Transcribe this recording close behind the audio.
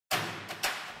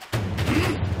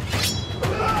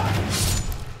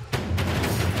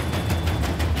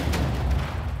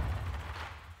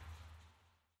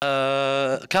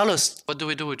Carlos, what do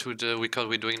we do with the record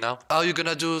we're doing now? Are you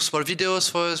gonna do small videos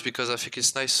for us? Because I think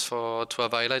it's nice to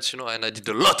have highlights, you know, and I did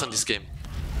a lot on this game.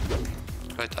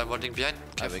 Right, I'm holding behind.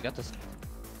 We got this.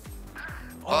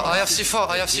 Oh, I have C4,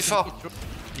 I have C4.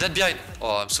 Dead behind.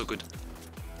 Oh, I'm so good.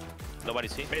 Nobody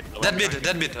see? Dead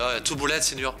mid. 2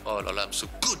 bullets in your... Oh la la, I'm so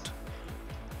good.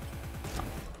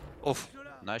 Oh.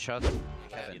 Nice shot.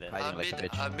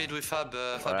 I'm mid with Fab.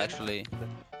 Actually...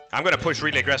 I'm gonna push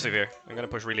really aggressive here.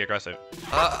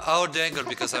 I hold the angle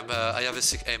because I have a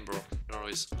sick aim, bro. No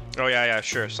worries. Oh yeah,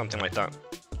 sure, something like that.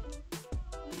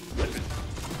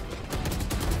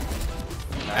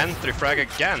 Entry frag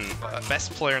again.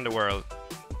 Best player in the world.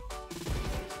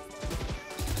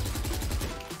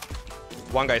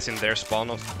 One guy's in their spawn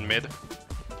of mid.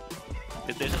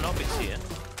 There's an OPC here.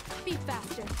 Be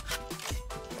faster.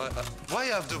 Why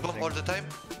you have the bomb all the time?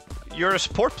 You're a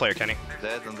support player, Kenny.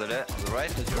 Dead on the left, on the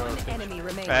right. One enemy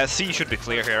remaining. C should be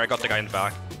clear here. I got the guy in the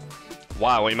back.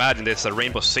 Wow, imagine this, a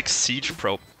Rainbow Six Siege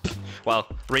pro. Well,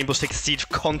 Rainbow Six Siege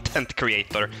content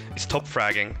creator is top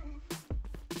fragging.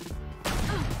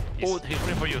 Oh, he's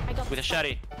running for you with a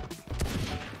shotty.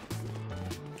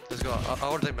 Let's go. I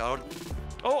hold him. Oh,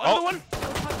 another one!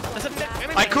 That's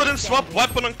a I couldn't swap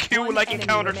weapon on Q like in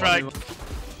Counter-Strike.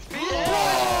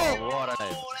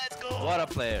 What a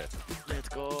player. Let's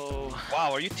go.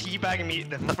 Wow, are you teabagging me?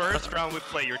 The first round we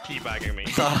play, you're teabagging me.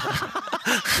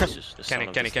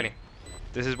 Kenny.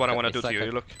 This is what I want to do to you.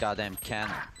 You look. Goddamn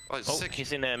cannon. Oh,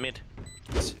 He's in mid.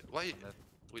 Why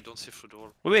we don't see through the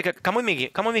wall? Wait, come with me.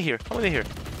 Come with me here.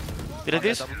 Did I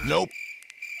this? Nope.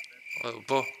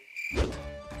 Bo.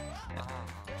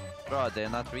 Bro, they're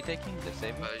not retaking, they're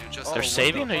saving. They're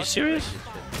saving? Are you serious?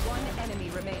 One enemy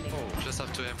remaining. Just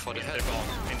have to aim for the head.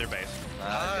 In their base.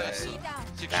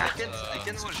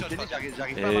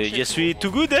 Je suis too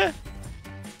good, eh?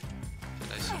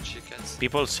 Nice chickens.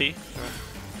 People see.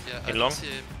 Yeah, In long?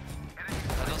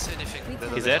 I don't see anything.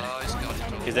 He's dead.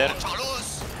 He's dead.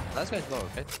 Last guy's low,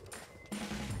 right?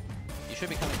 You should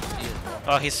be coming to C as well.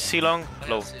 Oh, he's C long,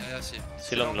 low. I see.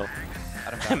 C long, low.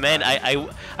 Man,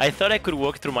 I thought I could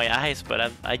walk through my eyes,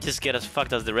 but I just get as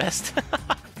fucked as the rest.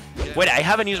 Wait, I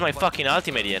haven't used my fucking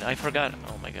ultimate yet. I forgot.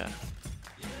 Oh my god.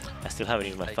 I still haven't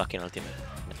used my fucking ultimate.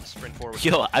 Sprint forward.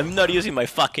 Yo, I'm not using my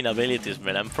fucking abilities,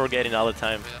 man. I'm forgetting all the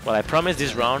time. Well, I promise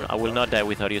this round I will not die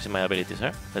without using my abilities,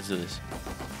 huh? Let's do this.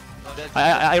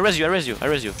 I res you.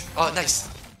 Oh, nice.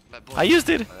 I used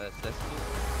it. That's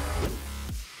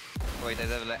Wait,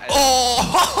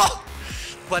 Oh!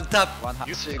 One tap. one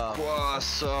half. C'est quoi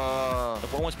ça?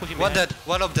 One was pushing One behind. dead.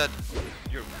 One up dead.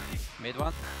 Mid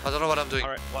one. I don't know what I'm doing.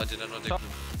 Alright, I didn't know.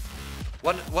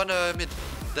 One mid.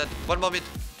 Dead. One more mid.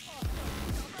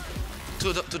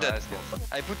 Two dead.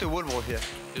 I put a wall wall here.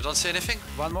 You don't see anything?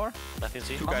 One more. Nothing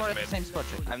see. One more at mid. the same spot,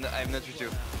 Jake. I'm not with you.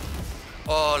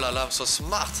 Oh la la, I'm so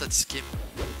smart at this game.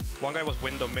 One guy was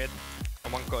window mid,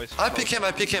 and one guy is... I pick him.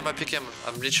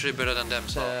 I'm literally better than them,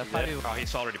 so... Oh,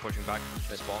 he's already pushing back.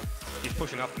 Spawn. He's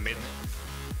pushing up mid.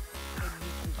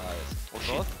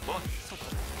 Both? One.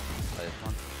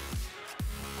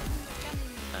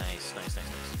 Nice.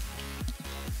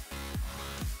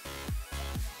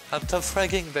 I'm top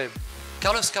fragging, babe.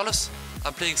 Carlos,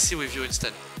 I'm playing C with you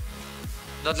instead.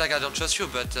 Not like I don't trust you,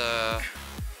 but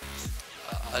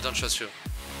I don't trust you.